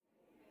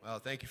Well,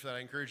 thank you for that. I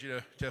encourage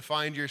you to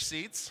find your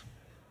seats.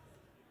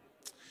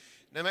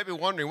 Now, you might be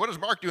wondering, what is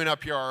Mark doing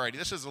up here already?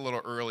 This is a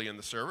little early in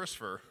the service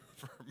for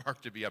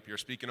Mark to be up here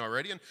speaking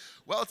already. And,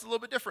 well, it's a little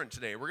bit different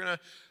today. We're going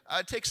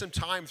to take some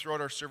time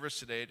throughout our service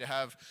today to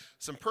have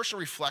some personal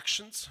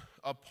reflections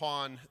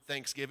upon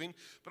Thanksgiving,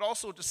 but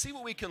also to see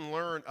what we can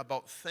learn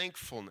about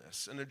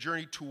thankfulness and a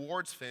journey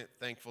towards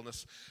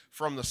thankfulness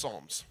from the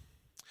Psalms.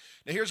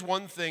 Now, here's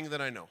one thing that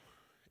I know,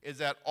 is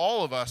that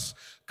all of us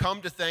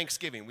come to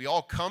Thanksgiving. We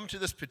all come to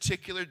this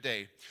particular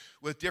day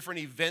with different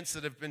events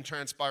that have been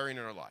transpiring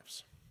in our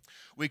lives.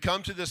 We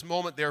come to this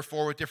moment,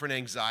 therefore, with different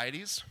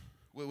anxieties,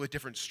 with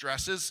different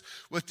stresses,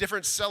 with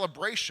different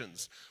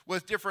celebrations,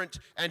 with different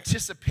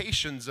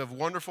anticipations of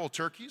wonderful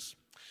turkeys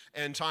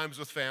and times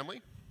with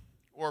family,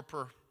 or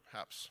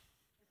perhaps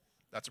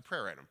that's a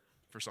prayer item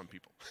for some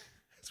people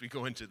as we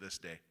go into this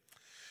day.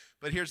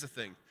 But here's the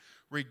thing.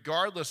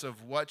 Regardless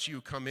of what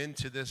you come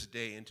into this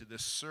day, into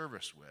this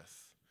service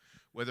with,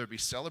 whether it be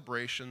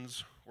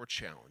celebrations or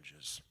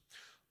challenges,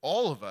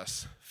 all of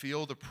us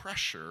feel the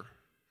pressure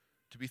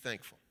to be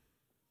thankful.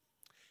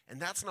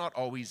 And that's not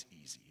always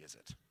easy, is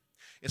it?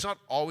 It's not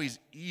always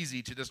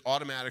easy to just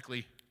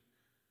automatically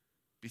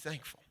be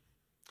thankful.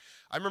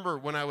 I remember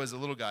when I was a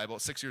little guy,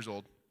 about 6 years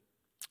old,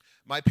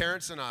 my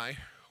parents and I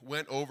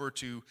went over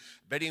to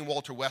Betty and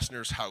Walter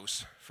Wessner's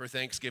house for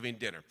Thanksgiving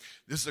dinner.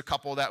 This is a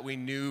couple that we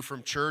knew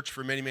from church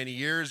for many, many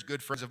years,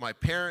 good friends of my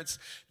parents.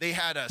 They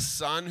had a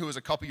son who was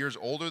a couple years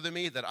older than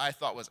me that I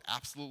thought was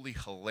absolutely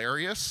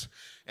hilarious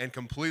and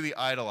completely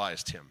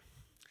idolized him.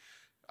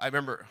 I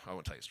won't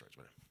tell you stories,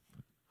 but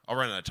I'll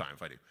run out of time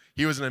if I do.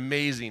 He was an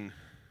amazing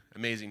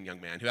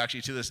young man who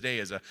actually to this day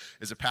is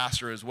a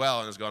pastor as well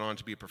and has gone on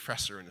to be a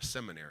professor in a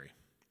seminary.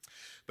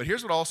 But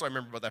here's what also I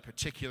remember about that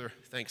particular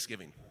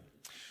Thanksgiving.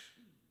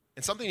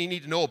 And something you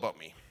need to know about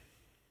me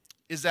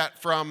is that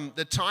from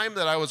the time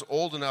that I was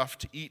old enough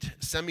to eat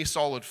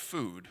semi-solid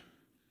food,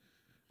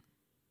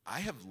 I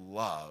have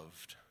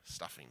loved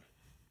stuffing.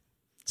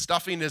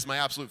 Stuffing is my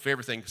absolute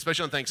favorite thing,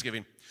 especially on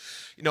Thanksgiving.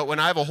 You know, when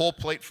I have a whole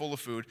plate full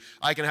of food,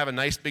 I can have a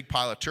nice big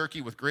pile of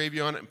turkey with gravy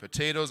on it and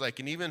potatoes. I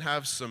can even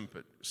have some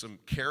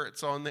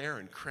carrots on there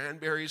and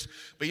cranberries.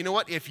 But you know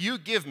what? If you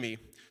give me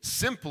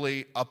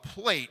simply a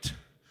plate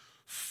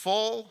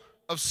full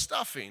of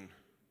stuffing,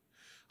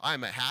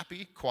 I'm a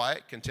happy,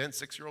 quiet, content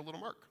 6-year-old little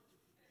Mark.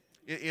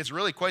 It's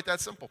really quite that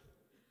simple.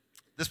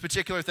 This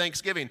particular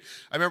Thanksgiving,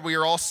 I remember we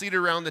were all seated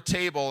around the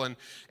table, and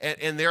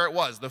there it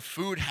was. The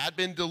food had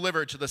been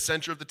delivered to the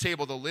center of the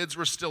table. The lids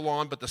were still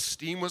on, but the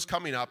steam was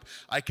coming up.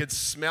 I could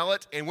smell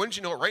it, and wouldn't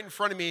you know it, right in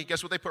front of me,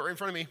 guess what they put right in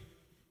front of me?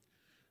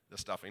 The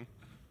stuffing.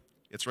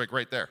 It's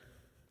right there.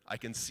 I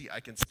can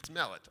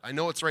smell it. I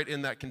know it's right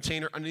in that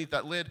container underneath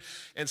that lid,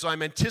 and so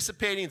I'm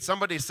anticipating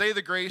somebody say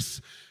the grace,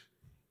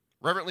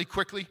 reverently,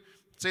 quickly,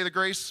 say the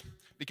grace,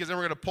 because then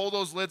we're going to pull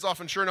those lids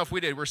off, and sure enough, we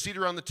did. We're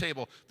seated around the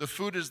table. The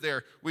food is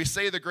there. We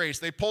say the grace.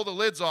 They pull the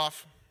lids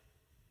off.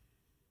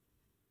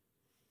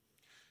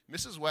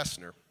 Mrs.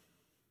 Wessner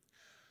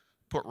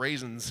put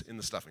raisins in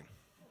the stuffing.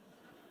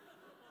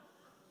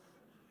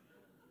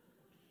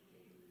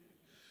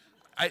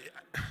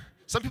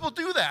 Some people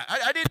do that.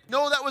 I didn't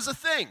know that was a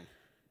thing.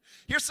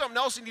 Here's something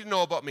else you need to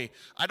know about me.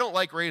 I don't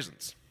like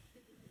raisins.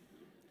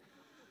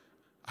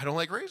 I don't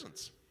like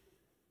raisins.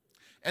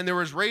 And there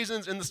was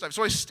raisins in the stuff.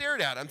 So I stared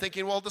at it. I'm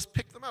thinking, well, just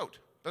pick them out.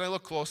 But I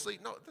looked closely.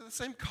 No, they're the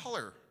same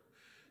color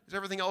as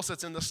everything else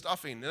that's in the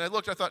stuffing. And I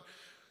thought,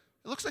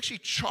 it looks like she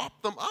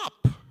chopped them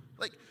up.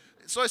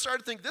 So I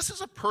started to think, this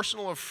is a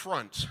personal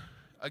affront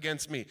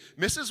against me.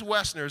 Mrs.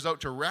 Wessner is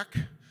out to wreck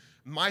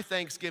my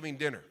Thanksgiving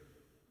dinner.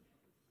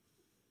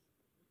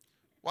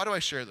 Why do I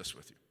share this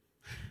with you?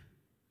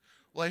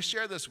 Well, I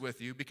share this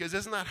with you because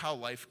isn't that how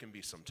life can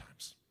be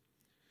sometimes?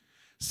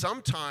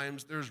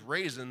 Sometimes there's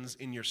raisins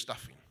in your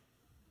stuffing.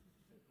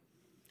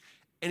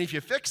 And if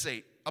you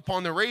fixate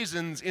upon the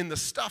raisins in the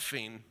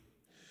stuffing,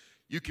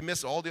 you can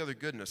miss all the other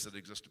goodness that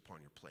exists upon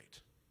your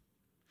plate.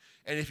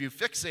 And if you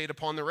fixate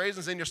upon the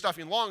raisins in your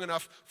stuffing long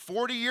enough,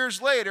 40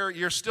 years later,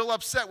 you're still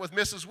upset with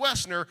Mrs.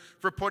 Wessner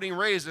for putting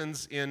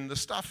raisins in the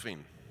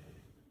stuffing.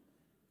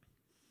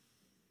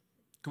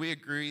 Can we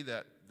agree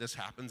that this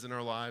happens in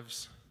our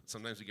lives?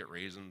 Sometimes we get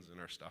raisins in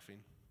our stuffing.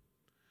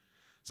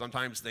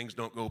 Sometimes things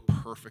don't go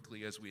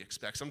perfectly as we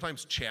expect.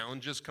 Sometimes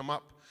challenges come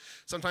up.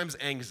 Sometimes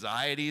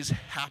anxieties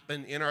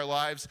happen in our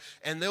lives.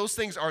 And those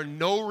things are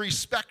no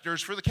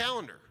respecters for the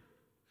calendar.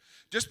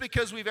 Just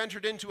because we've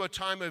entered into a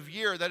time of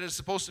year that is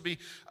supposed to be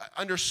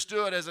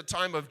understood as a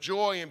time of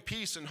joy and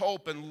peace and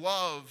hope and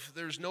love,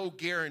 there's no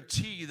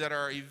guarantee that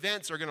our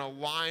events are going to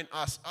line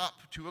us up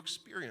to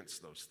experience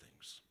those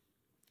things.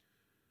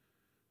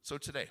 So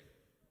today,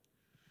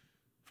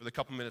 for the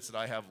couple minutes that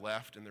I have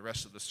left and the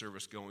rest of the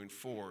service going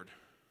forward,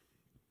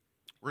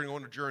 we're going to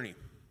go on a journey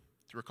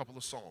through a couple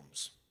of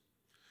Psalms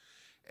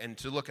and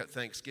to look at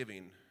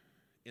Thanksgiving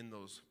in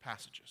those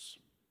passages.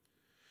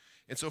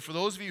 And so for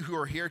those of you who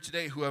are here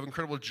today who have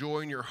incredible joy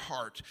in your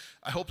heart,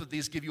 I hope that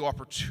these give you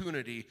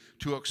opportunity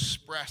to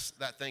express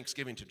that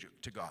thanksgiving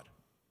to God.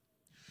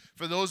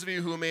 For those of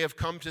you who may have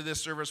come to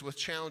this service with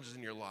challenges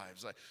in your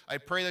lives, I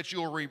pray that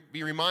you will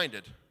be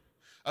reminded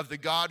of the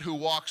God who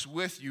walks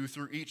with you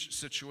through each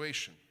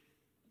situation.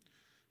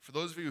 For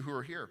those of you who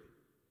are here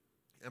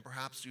and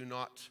perhaps do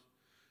not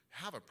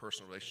have a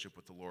personal relationship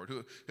with the Lord,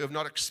 who have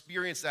not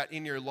experienced that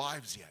in your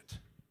lives yet,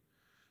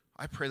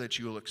 I pray that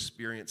you will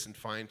experience and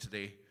find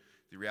today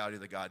the reality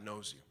that God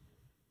knows you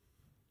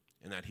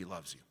and that he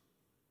loves you.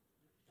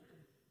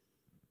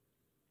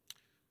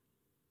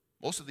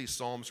 Most of these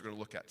Psalms we're going to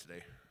look at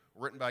today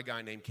were written by a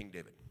guy named King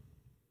David.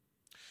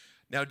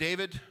 Now,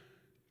 David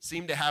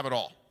seemed to have it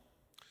all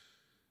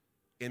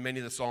in many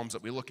of the Psalms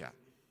that we look at.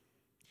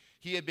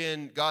 He had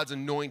been God's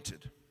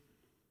anointed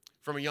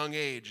from a young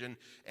age,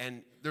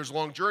 and there's a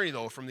long journey,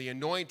 though, from the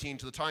anointing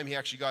to the time he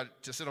actually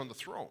got to sit on the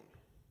throne.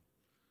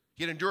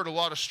 He had endured a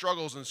lot of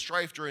struggles and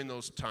strife during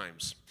those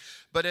times.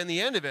 But in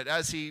the end of it,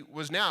 as he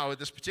was now at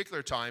this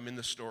particular time in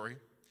the story,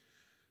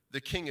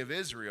 the king of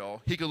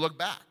Israel, he could look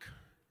back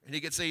and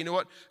he could say, you know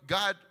what?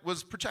 God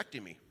was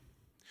protecting me.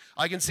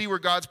 I can see where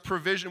God's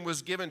provision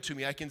was given to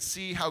me. I can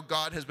see how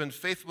God has been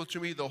faithful to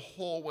me the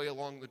whole way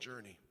along the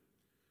journey.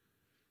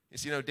 You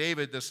see,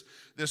 David,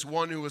 this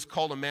one who was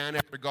called a man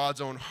after God's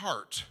own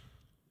heart,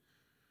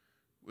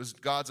 was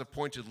God's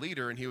appointed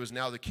leader, and he was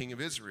now the king of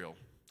Israel.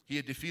 He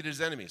had defeated his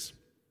enemies.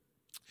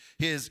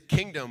 His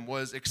kingdom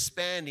was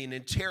expanding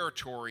in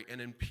territory and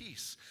in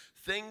peace.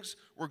 Things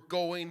were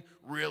going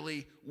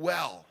really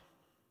well.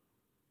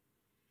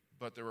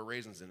 But there were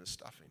raisins in his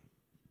stuffing.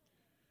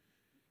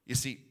 You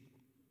see,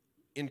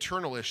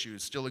 internal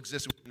issues still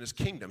existed within his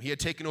kingdom. He had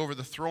taken over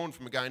the throne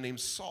from a guy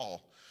named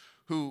Saul,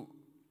 who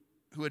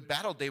had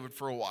battled David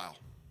for a while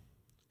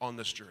on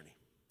this journey.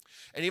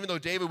 And even though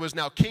David was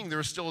now king, there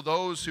were still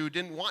those who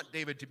didn't want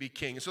David to be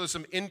king. So there's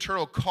some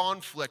internal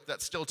conflict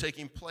that's still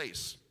taking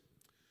place.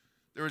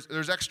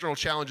 There's external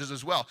challenges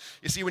as well.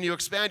 You see, when you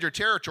expand your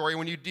territory,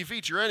 when you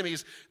defeat your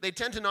enemies, they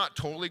tend to not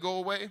totally go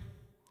away.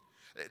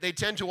 They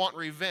tend to want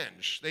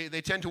revenge.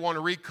 They tend to want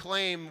to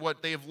reclaim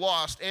what they've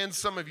lost and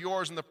some of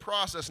yours in the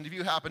process. And if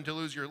you happen to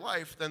lose your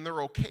life, then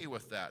they're okay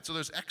with that. So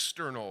there's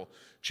external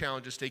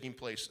challenges taking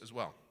place as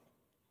well.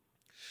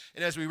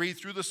 And as we read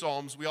through the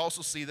Psalms, we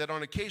also see that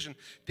on occasion,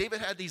 David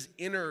had these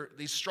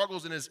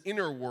struggles in his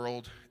inner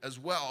world as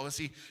well, as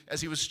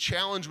he was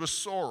challenged with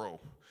sorrow,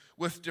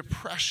 with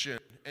depression,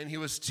 and he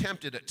was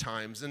tempted at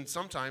times, and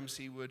sometimes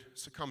he would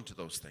succumb to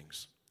those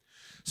things.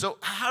 So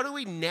how do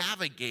we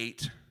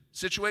navigate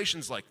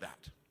situations like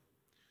that?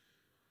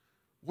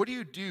 What do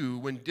you do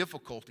when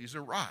difficulties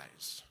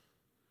arise?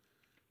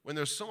 When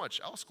there's so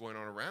much else going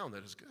on around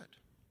that is good?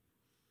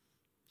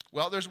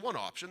 Well, there's one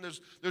option.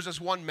 There's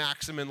this one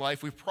maxim in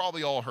life we've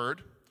probably all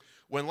heard.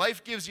 When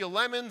life gives you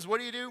lemons,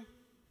 what do?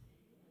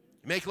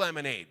 Make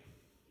lemonade.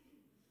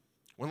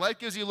 When life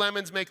gives you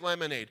lemons, make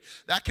lemonade.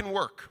 That can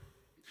work.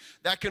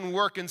 That can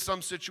work in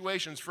some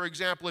situations. For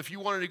example, if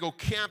you wanted to go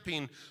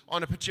camping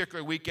on a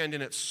particular weekend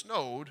and it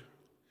snowed,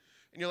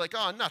 and you're like,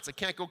 oh, nuts, I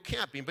can't go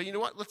camping. But you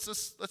know what? Let's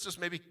just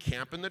maybe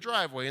camp in the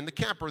driveway, in the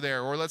camper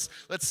there. Or let's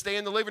stay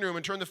in the living room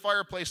and turn the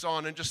fireplace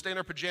on and just stay in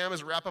our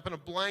pajamas, wrap up in a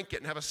blanket,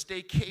 and have a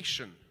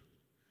staycation.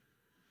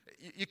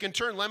 You can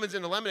turn lemons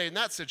into lemonade in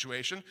that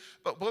situation.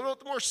 But what about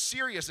the more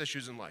serious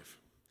issues in life?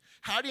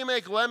 How do you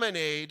make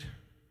lemonade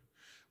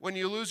when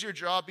you lose your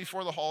job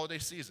before the holiday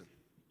season?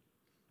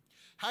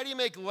 How do you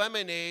make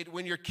lemonade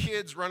when your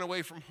kids run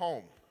away from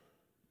home?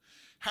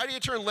 How do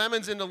you turn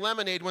lemons into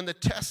lemonade when the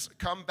tests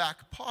come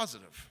back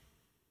positive?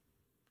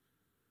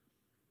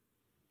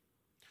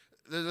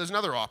 There's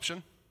another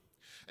option.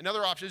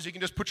 Another option is you can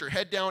just put your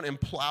head down and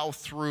plow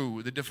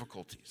through the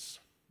difficulties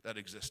that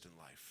exist in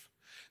life.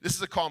 This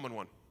is a common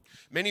one.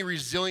 Many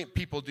resilient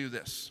people do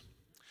this.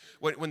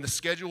 When the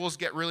schedules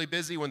get really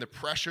busy, when the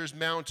pressures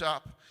mount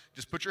up,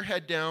 just put your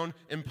head down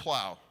and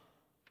plow.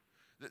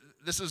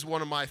 This is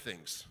one of my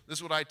things. This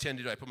is what I tend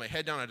to do. I put my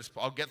head down,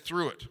 I'll get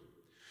through it.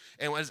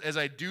 And as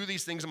I do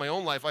these things in my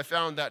own life, I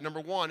found that, number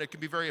one, it can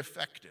be very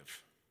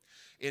effective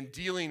in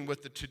dealing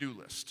with the to-do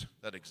list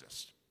that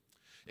exists.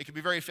 It can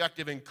be very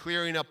effective in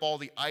clearing up all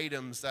the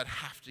items that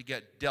have to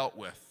get dealt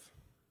with.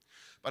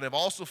 But I've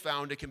also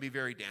found it can be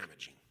very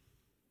damaging.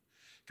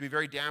 It can be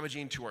very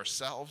damaging to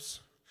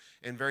ourselves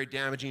and very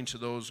damaging to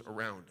those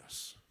around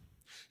us.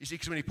 You see,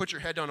 because when you put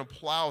your head down and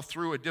plow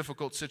through a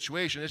difficult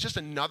situation, it's just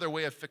another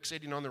way of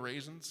fixating on the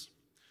raisins.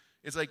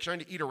 It's like trying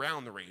to eat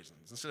around the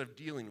raisins instead of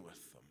dealing with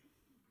them.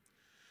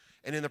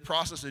 And in the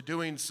process of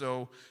doing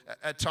so,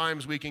 at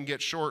times we can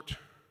get short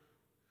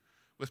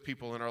with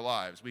people in our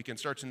lives. We can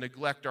start to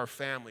neglect our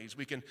families.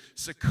 We can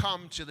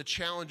succumb to the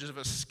challenges of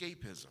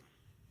escapism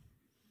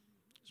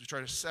as we try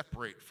to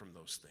separate from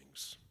those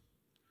things.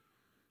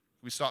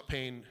 We stop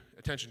paying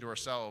attention to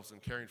ourselves and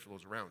caring for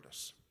those around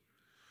us.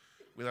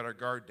 We let our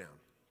guard down.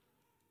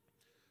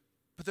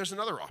 But there's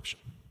another option.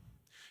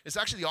 It's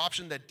actually the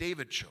option that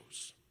David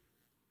chose.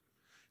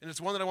 And it's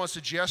one that I want to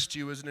suggest to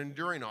you as an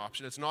enduring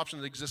option. It's an option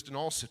that exists in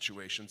all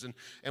situations.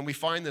 And we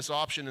find this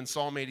option in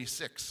Psalm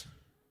 86,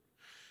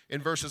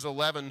 in verses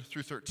 11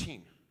 through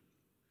 13,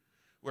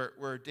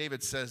 where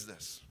David says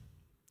this.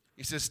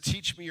 He says,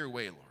 "Teach me your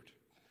way, Lord.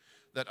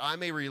 that I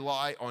may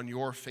rely on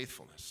your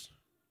faithfulness.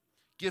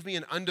 Give me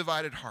an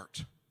undivided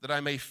heart, that I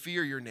may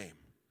fear your name.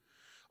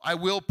 I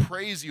will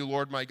praise you,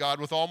 Lord my God,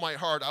 with all my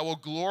heart. I will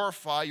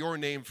glorify your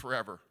name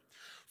forever.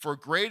 For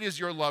great is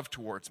your love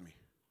towards me.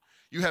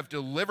 You have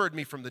delivered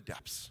me from the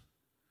depths,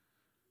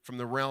 from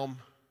the realm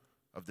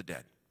of the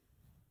dead.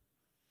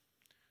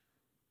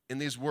 In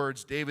these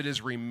words, David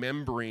is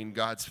remembering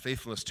God's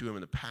faithfulness to him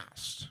in the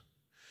past.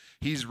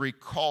 He's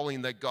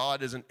recalling that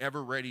God is an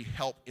ever-ready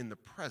help in the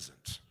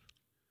present.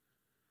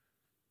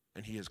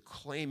 And he is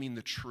claiming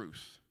the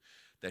truth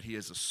that he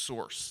is a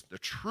source, the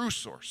true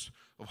source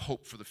of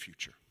hope for the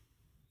future.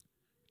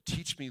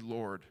 Teach me,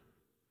 Lord,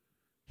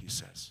 he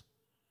says.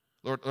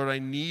 Lord, I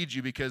need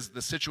you because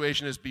the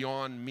situation is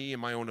beyond me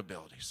and my own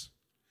abilities.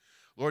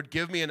 Lord,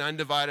 give me an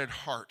undivided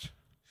heart.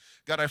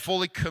 God, I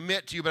fully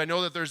commit to you, but I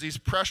know that there's these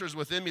pressures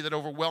within me that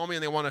overwhelm me,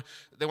 and they want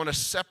to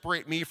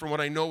separate me from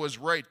what I know is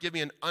right. Give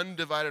me an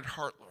undivided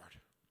heart, Lord.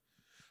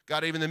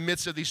 God, even in the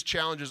midst of these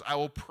challenges, I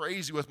will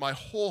praise you with my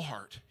whole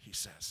heart, he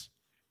says.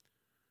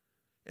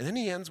 And then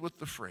he ends with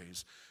the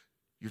phrase,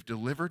 you've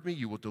delivered me,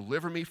 you will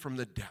deliver me from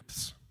the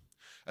depths.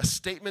 A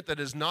statement that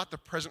is not the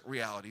present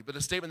reality, but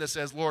a statement that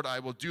says, Lord, I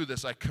will do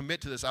this, I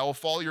commit to this, I will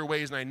follow your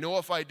ways, and I know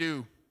if I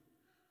do,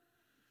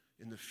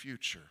 in the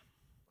future,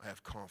 I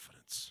have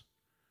confidence.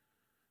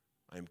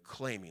 I am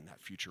claiming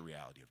that future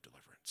reality of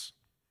deliverance.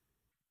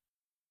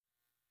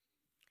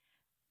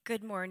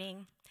 Good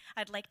morning.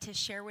 I'd like to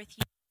share with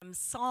you from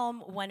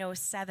Psalm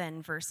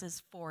 107,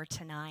 verses 4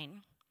 to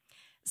 9.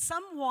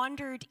 Some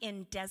wandered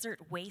in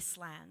desert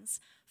wastelands,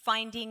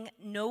 finding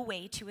no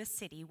way to a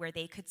city where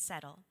they could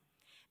settle.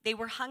 They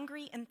were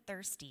hungry and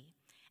thirsty,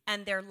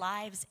 and their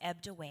lives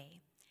ebbed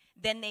away.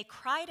 Then they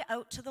cried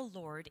out to the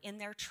Lord in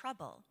their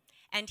trouble,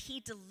 and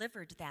he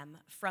delivered them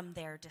from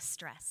their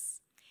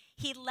distress.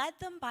 He led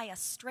them by a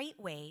straight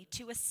way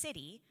to a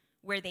city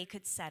where they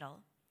could settle.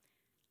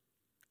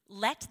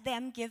 Let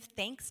them give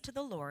thanks to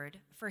the Lord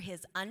for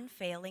his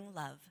unfailing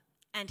love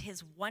and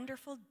his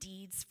wonderful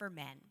deeds for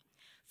men,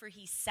 for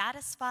he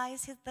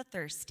satisfies the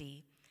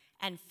thirsty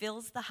and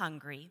fills the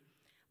hungry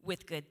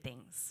with good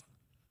things.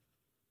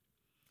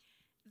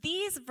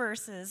 These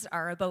verses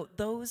are about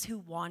those who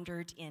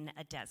wandered in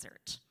a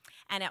desert.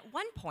 And at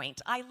one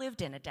point, I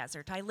lived in a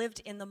desert. I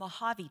lived in the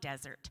Mojave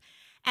Desert.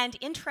 And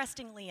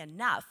interestingly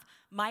enough,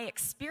 my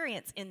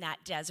experience in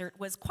that desert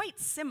was quite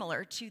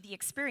similar to the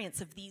experience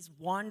of these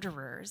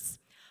wanderers.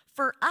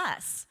 For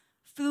us,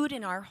 food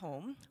in our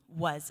home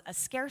was a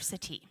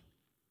scarcity.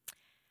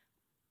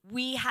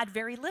 We had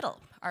very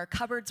little. Our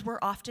cupboards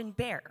were often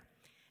bare.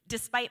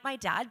 Despite my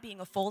dad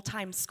being a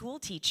full-time school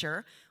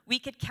teacher, we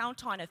could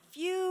count on a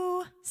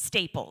few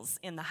staples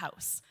in the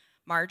house: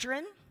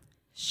 margarine,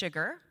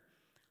 sugar,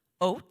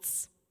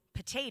 oats,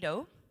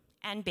 potato,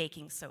 and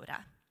baking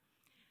soda.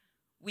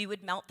 We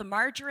would melt the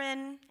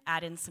margarine,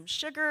 add in some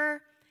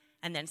sugar,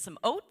 and then some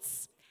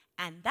oats,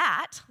 and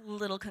that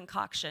little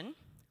concoction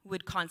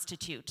would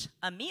constitute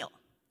a meal,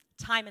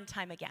 time and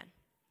time again.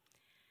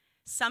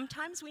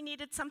 Sometimes we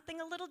needed something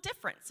a little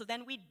different, so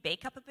then we'd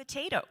bake up a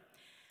potato.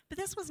 But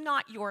this was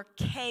not your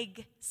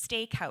keg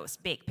steakhouse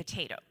baked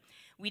potato.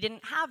 We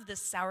didn't have the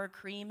sour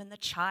cream and the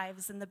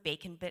chives and the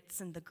bacon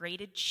bits and the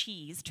grated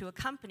cheese to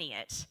accompany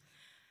it.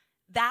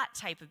 That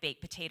type of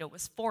baked potato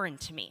was foreign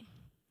to me.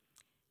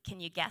 Can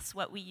you guess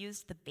what we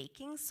used the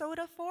baking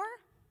soda for?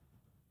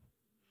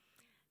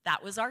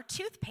 That was our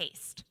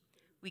toothpaste.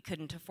 We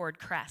couldn't afford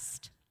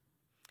Crest.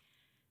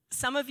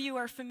 Some of you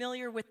are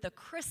familiar with the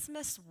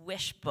Christmas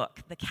Wish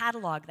Book, the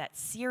catalog that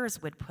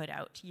Sears would put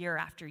out year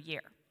after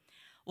year.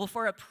 Well,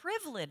 for a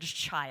privileged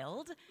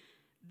child,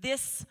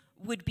 this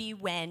would be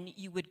when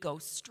you would go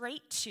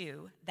straight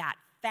to that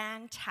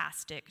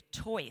fantastic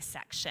toy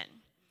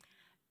section.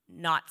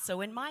 Not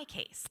so in my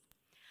case.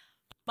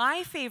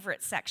 My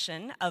favorite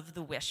section of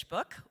the Wish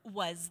Book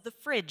was the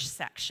fridge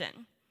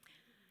section.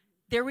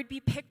 There would be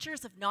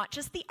pictures of not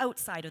just the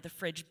outside of the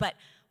fridge, but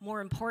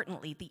more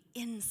importantly, the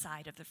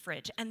inside of the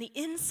fridge. And the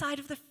inside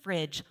of the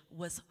fridge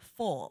was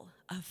full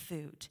of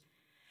food.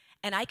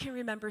 And I can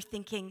remember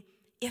thinking,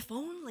 if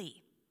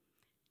only.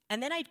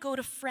 And then I'd go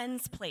to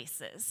friends'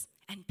 places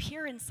and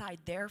peer inside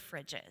their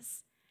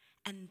fridges.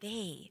 And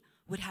they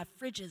would have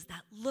fridges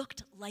that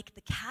looked like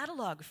the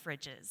catalog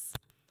fridges,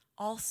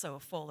 also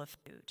full of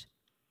food.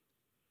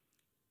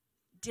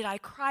 Did I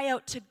cry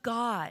out to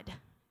God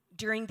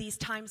during these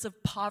times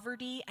of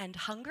poverty and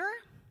hunger?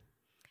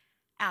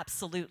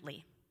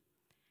 Absolutely.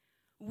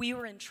 We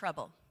were in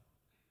trouble.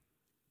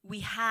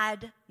 We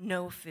had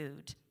no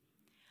food.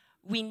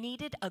 We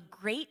needed a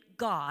great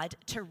God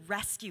to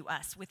rescue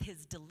us with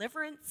his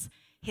deliverance,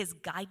 his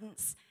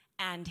guidance,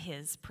 and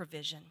his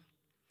provision.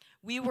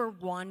 We were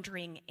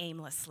wandering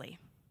aimlessly.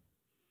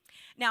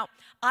 Now,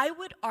 I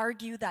would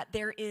argue that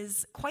there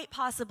is quite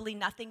possibly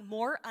nothing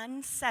more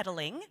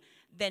unsettling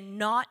than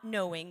not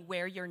knowing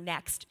where your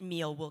next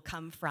meal will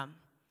come from.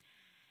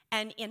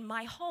 And in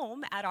my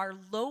home, at our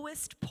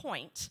lowest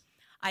point,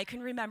 I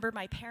can remember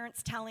my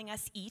parents telling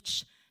us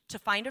each to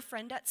find a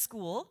friend at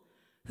school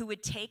who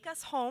would take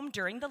us home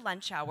during the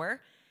lunch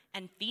hour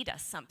and feed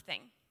us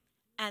something.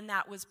 and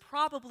that was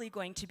probably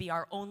going to be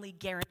our only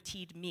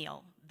guaranteed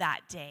meal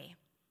that day.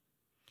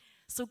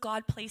 So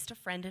God placed a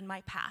friend in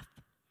my path,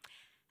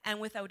 and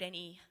without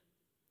any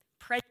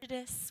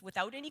prejudice,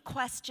 without any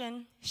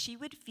question, she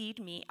would feed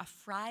me a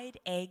fried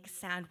egg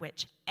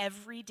sandwich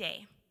every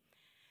day.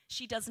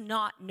 She does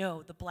not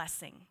know the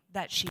blessing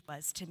that she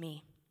was to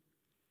me.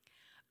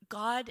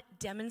 God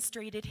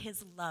demonstrated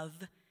his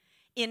love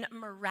in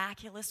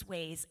miraculous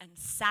ways and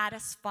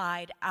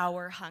satisfied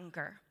our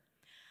hunger.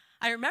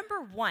 I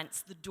remember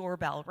once the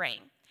doorbell rang,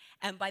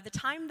 and by the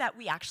time that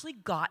we actually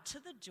got to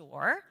the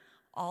door,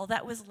 all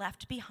that was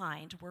left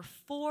behind were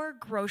 4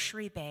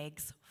 grocery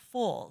bags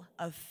full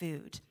of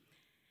food.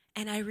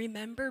 And I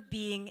remember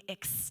being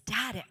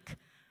ecstatic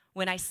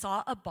when I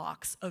saw a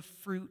box of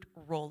fruit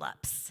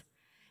roll-ups.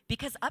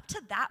 Because up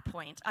to that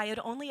point, I had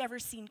only ever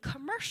seen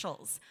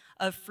commercials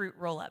of fruit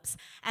roll-ups,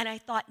 and I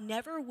thought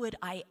never would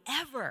I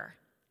ever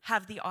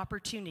have the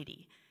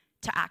opportunity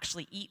to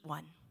actually eat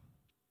one.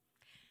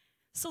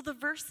 So the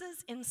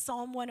verses in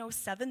Psalm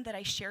 107 that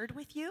I shared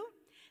with you,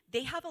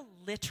 they have a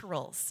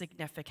literal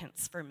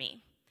significance for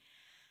me.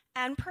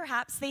 And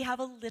perhaps they have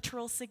a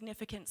literal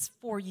significance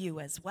for you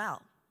as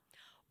well.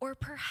 Or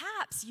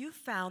perhaps you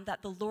found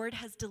that the Lord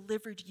has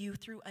delivered you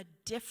through a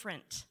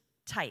different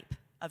type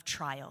of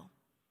trial.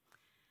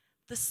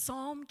 The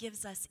psalm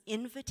gives us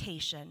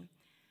invitation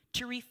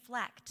to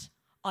reflect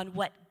on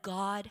what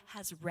God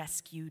has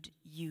rescued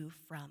you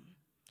from.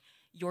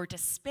 Your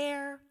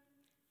despair,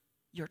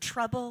 your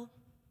trouble,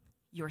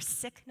 your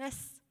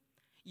sickness,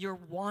 your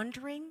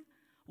wandering,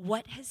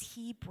 what has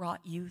he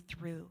brought you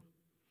through?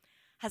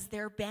 Has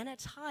there been a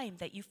time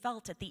that you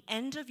felt at the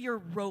end of your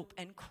rope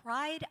and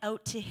cried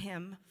out to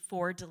him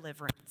for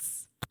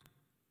deliverance?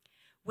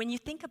 When you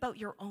think about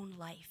your own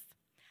life,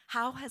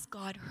 how has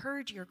God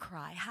heard your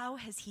cry? How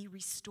has he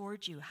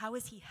restored you? How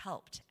has he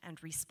helped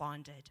and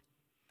responded?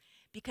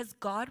 Because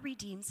God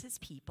redeems his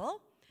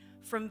people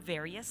from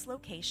various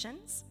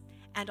locations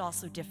and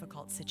also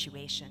difficult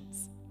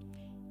situations.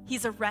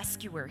 He's a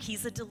rescuer,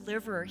 he's a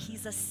deliverer,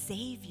 he's a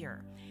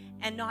savior.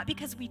 And not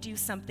because we do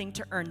something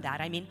to earn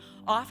that. I mean,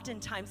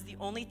 oftentimes the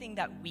only thing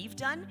that we've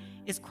done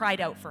is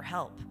cried out for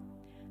help.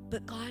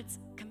 But God's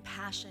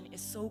compassion is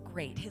so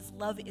great, his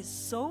love is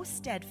so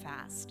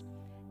steadfast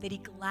that he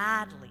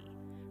gladly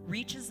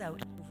reaches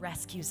out and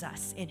rescues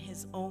us in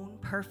his own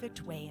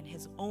perfect way, in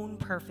his own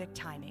perfect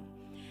timing.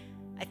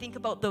 I think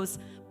about those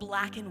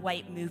black and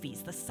white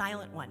movies, the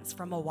silent ones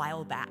from a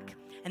while back,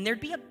 and there'd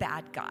be a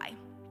bad guy,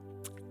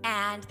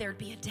 and there'd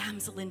be a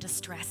damsel in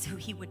distress who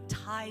he would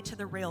tie to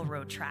the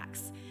railroad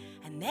tracks.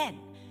 And then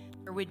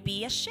there would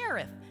be a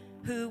sheriff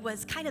who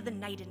was kind of the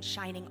knight in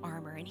shining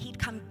armor, and he'd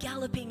come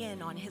galloping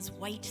in on his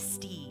white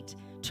steed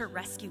to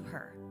rescue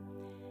her.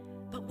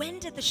 But when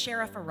did the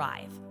sheriff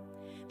arrive?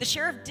 The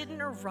sheriff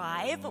didn't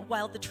arrive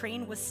while the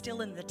train was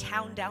still in the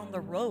town down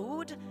the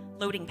road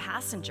loading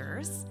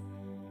passengers.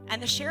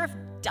 And the sheriff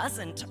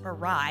doesn't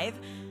arrive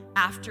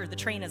after the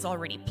train has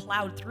already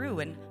plowed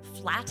through and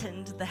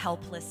flattened the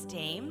helpless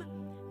dame.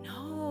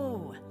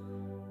 No,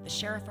 the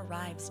sheriff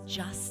arrives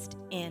just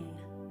in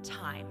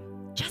time,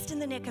 just in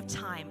the nick of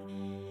time,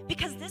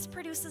 because this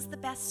produces the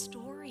best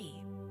story.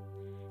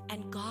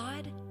 And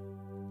God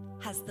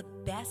has the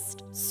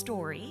best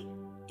story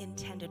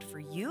intended for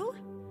you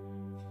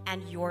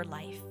and your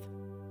life.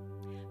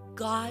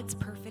 God's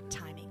perfect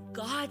timing,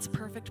 God's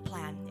perfect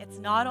plan. It's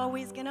not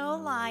always going to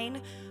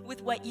align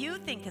with what you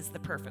think is the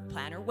perfect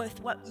plan or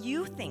with what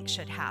you think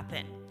should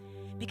happen.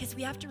 Because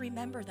we have to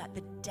remember that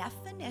the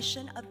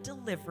definition of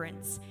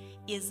deliverance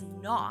is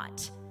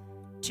not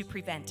to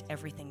prevent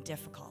everything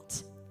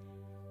difficult.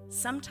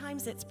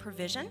 Sometimes it's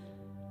provision,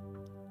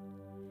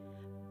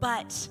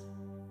 but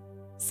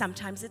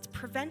sometimes it's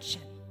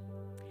prevention.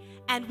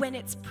 And when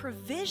it's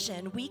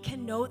provision, we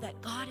can know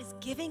that God is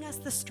giving us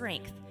the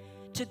strength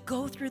to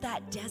go through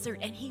that desert,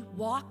 and he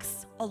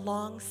walks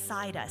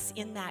alongside us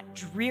in that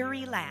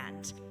dreary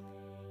land.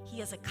 He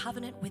has a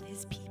covenant with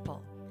his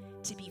people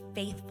to be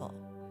faithful,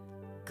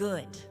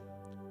 good,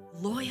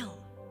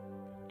 loyal,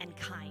 and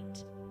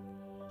kind.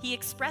 He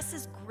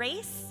expresses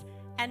grace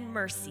and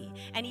mercy,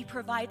 and he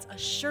provides a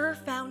sure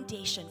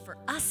foundation for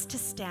us to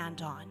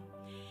stand on.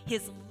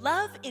 His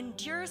love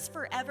endures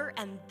forever,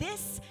 and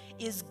this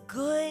is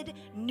good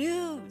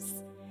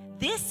news.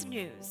 This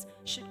news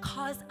should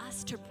cause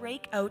us to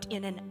break out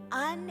in an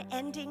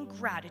unending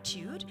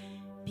gratitude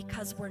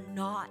because we're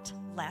not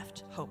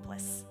left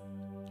hopeless.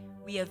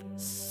 We have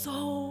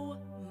so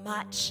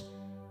much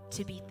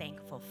to be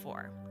thankful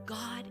for.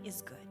 God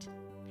is good.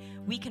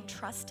 We can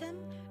trust him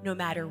no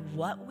matter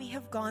what we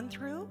have gone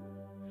through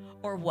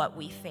or what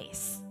we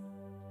face.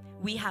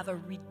 We have a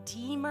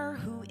Redeemer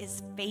who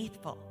is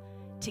faithful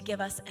to give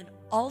us an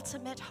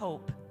ultimate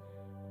hope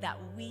that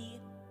we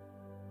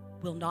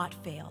will not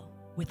fail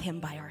with him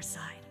by our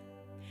side.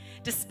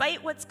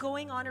 Despite what's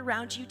going on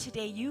around you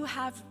today, you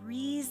have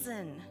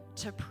reason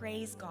to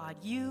praise God.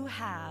 You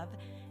have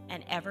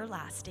an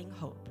everlasting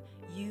hope.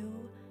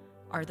 You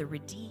are the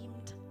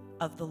redeemed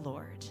of the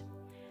Lord.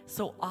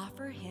 So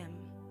offer him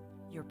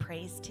your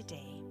praise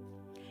today.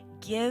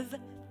 Give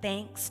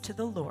thanks to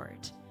the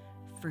Lord,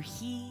 for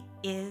he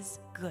is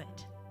good.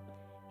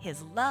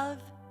 His love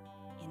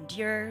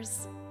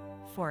endures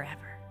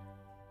forever.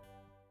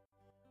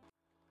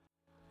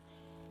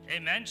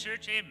 Amen,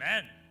 church,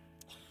 amen.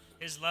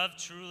 His love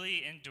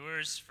truly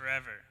endures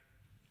forever.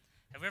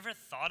 Have we ever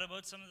thought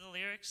about some of the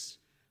lyrics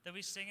that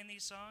we sing in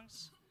these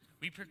songs?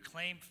 We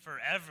proclaim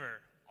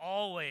forever,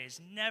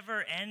 always,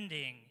 never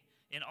ending,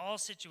 in all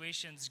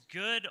situations,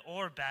 good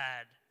or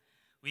bad.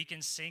 We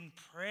can sing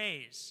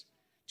praise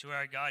to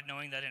our God,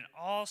 knowing that in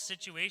all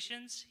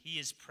situations, he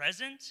is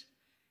present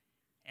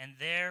and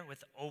there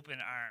with open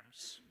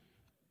arms.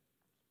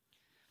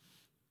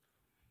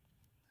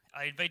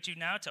 I invite you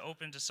now to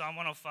open to Psalm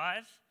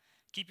 105.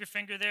 Keep your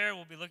finger there.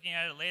 We'll be looking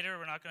at it later.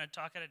 We're not going to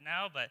talk at it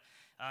now, but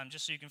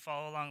just so you can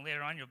follow along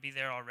later on, you'll be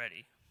there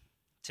already.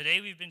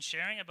 Today we've been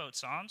sharing about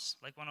Psalms,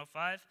 like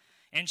 105,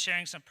 and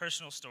sharing some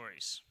personal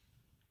stories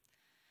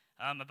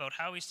about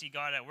how we see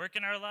God at work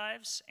in our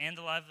lives and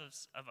the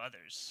lives of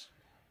others.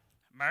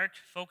 Mark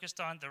focused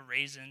on the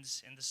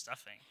raisins in the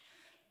stuffing,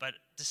 but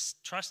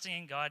trusting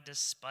in God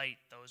despite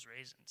those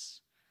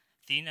raisins.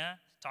 Thina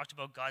talked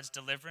about God's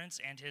deliverance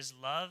and his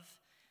love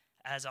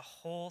as a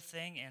whole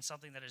thing and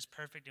something that is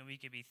perfect, and we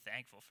can be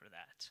thankful for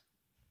that.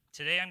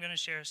 Today I'm going to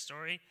share a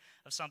story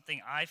of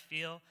something I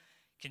feel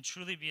can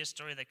truly be a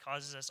story that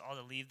causes us all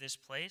to leave this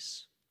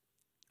place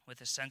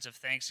with a sense of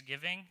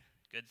thanksgiving,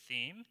 good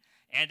theme,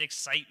 and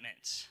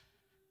excitement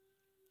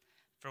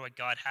for what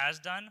God has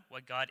done,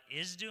 what God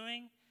is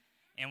doing,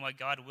 and what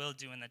God will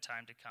do in the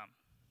time to come.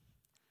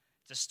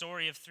 It's a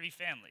story of three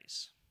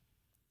families.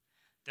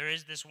 There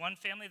is this one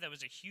family that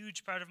was a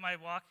huge part of my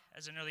walk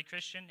as an early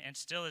Christian and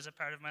still is a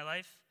part of my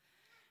life.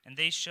 And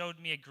they showed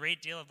me a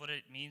great deal of what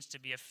it means to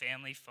be a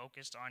family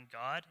focused on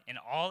God in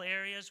all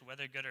areas,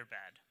 whether good or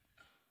bad.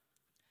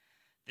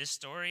 This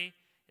story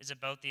is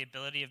about the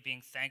ability of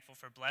being thankful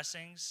for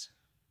blessings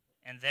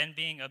and then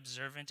being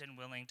observant and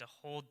willing to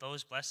hold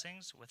those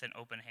blessings with an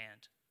open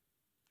hand.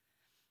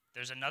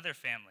 There's another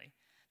family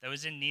that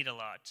was in need a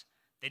lot.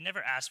 They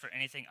never asked for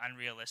anything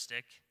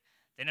unrealistic.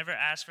 They never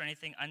asked for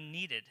anything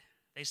unneeded.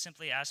 They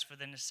simply asked for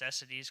the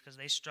necessities because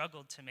they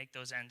struggled to make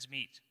those ends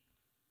meet.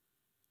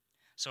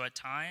 So at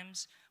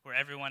times where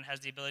everyone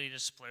has the ability to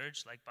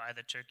splurge, like buy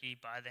the turkey,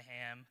 buy the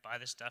ham, buy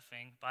the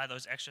stuffing, buy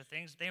those extra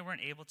things, they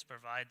weren't able to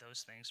provide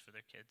those things for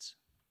their kids.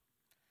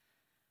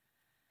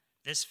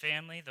 This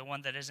family, the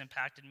one that has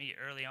impacted me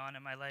early on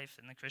in my life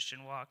in the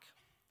Christian walk,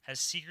 has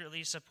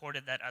secretly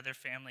supported that other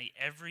family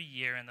every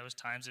year in those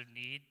times of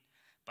need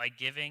by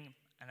giving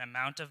an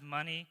amount of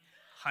money,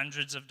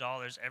 hundreds of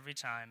dollars every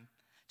time,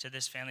 to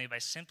this family by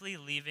simply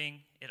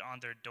leaving it on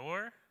their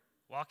door,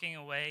 walking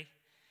away,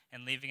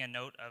 and leaving a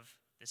note of,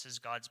 "This is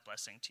God's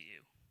blessing to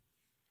you."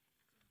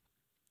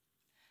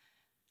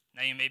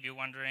 Now you may be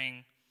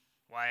wondering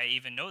why I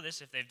even know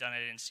this if they've done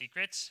it in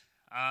secret.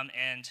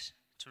 And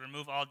to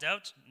remove all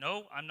doubt,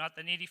 no, I'm not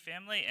the needy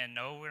family, and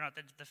no, we're not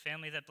the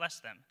family that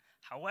blessed them.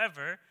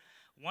 However,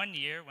 one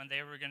year when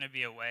they were going to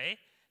be away,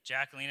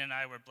 Jacqueline and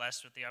I were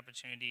blessed with the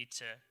opportunity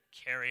to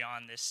carry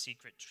on this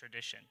secret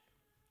tradition.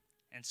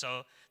 And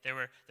so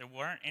there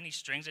weren't any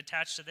strings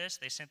attached to this.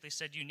 They simply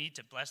said, you need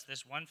to bless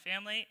this one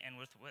family, and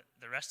with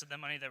the rest of the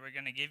money that we're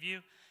going to give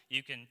you,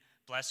 you can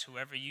bless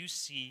whoever you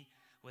see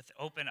with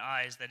open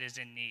eyes that is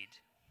in need.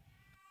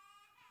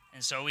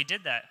 And so we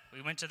did that.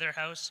 We went to their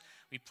house.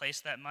 We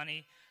placed that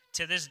money.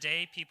 To this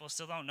day, people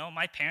still don't know.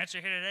 My parents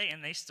are here today,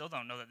 and they still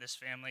don't know that this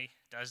family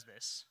does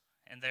this.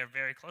 And they're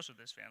very close with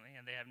this family,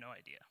 and they have no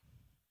idea.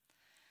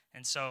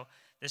 And so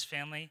this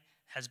family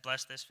has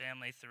blessed this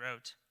family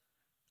throughout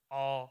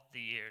all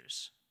the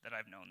years that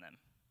I've known them.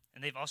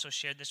 And they've also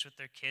shared this with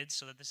their kids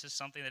so that this is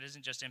something that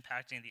isn't just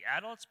impacting the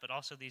adults, but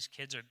also these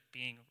kids are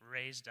being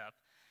raised up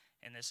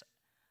in this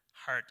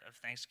heart of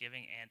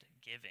thanksgiving and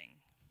giving.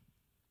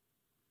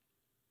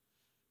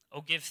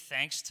 Oh, give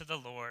thanks to the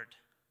Lord.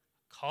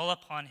 Call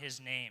upon his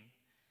name.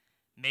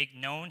 Make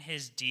known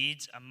his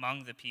deeds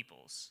among the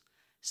peoples.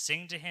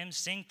 Sing to him,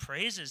 sing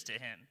praises to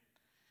him.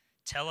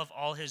 Tell of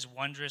all his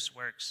wondrous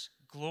works.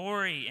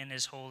 Glory in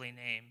his holy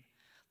name.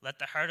 Let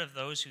the heart of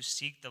those who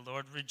seek the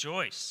Lord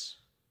rejoice.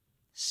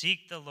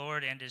 Seek the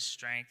Lord and his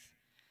strength.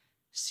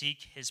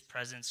 Seek his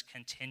presence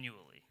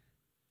continually.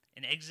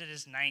 In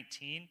Exodus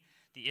 19,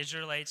 the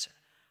Israelites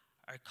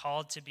are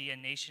called to be a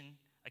nation,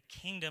 a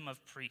kingdom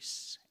of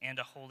priests and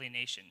a holy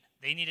nation.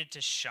 They needed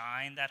to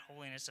shine that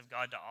holiness of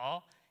God to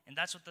all, and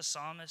that's what the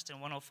psalmist in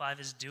 105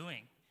 is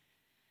doing.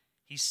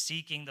 He's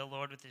seeking the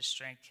Lord with his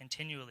strength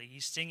continually.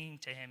 He's singing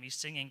to him. He's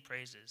singing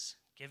praises,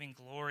 giving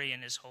glory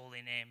in his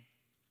holy name.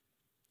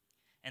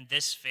 And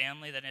this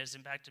family that has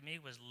impacted me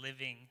was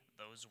living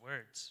those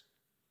words.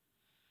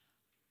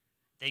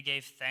 They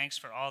gave thanks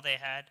for all they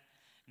had,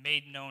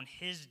 made known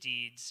his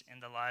deeds in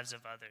the lives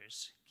of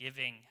others,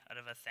 giving out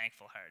of a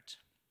thankful heart.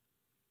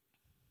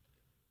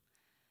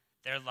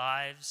 Their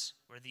lives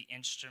were the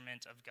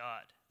instrument of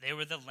God. They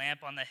were the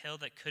lamp on the hill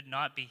that could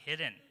not be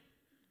hidden.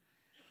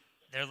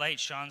 Their light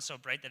shone so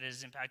bright that it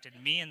has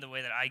impacted me in the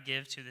way that I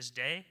give to this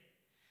day.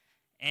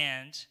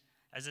 And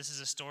as this is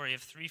a story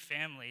of three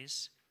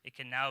families, it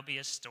can now be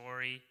a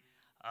story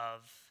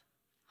of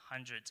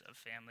hundreds of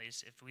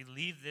families. If we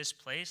leave this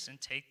place and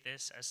take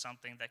this as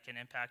something that can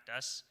impact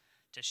us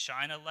to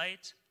shine a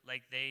light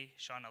like they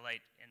shone a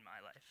light in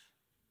my life.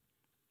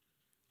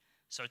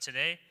 So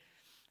today,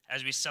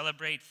 as we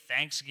celebrate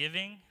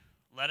Thanksgiving,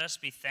 let us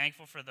be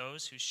thankful for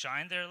those who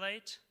shine their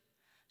light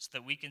so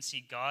that we can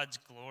see God's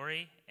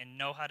glory and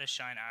know how to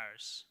shine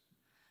ours.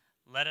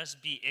 Let us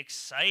be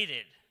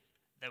excited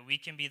that we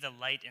can be the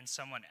light in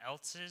someone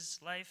else's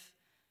life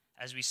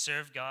as we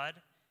serve God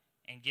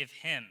and give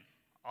him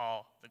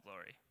all the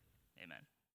glory. Amen.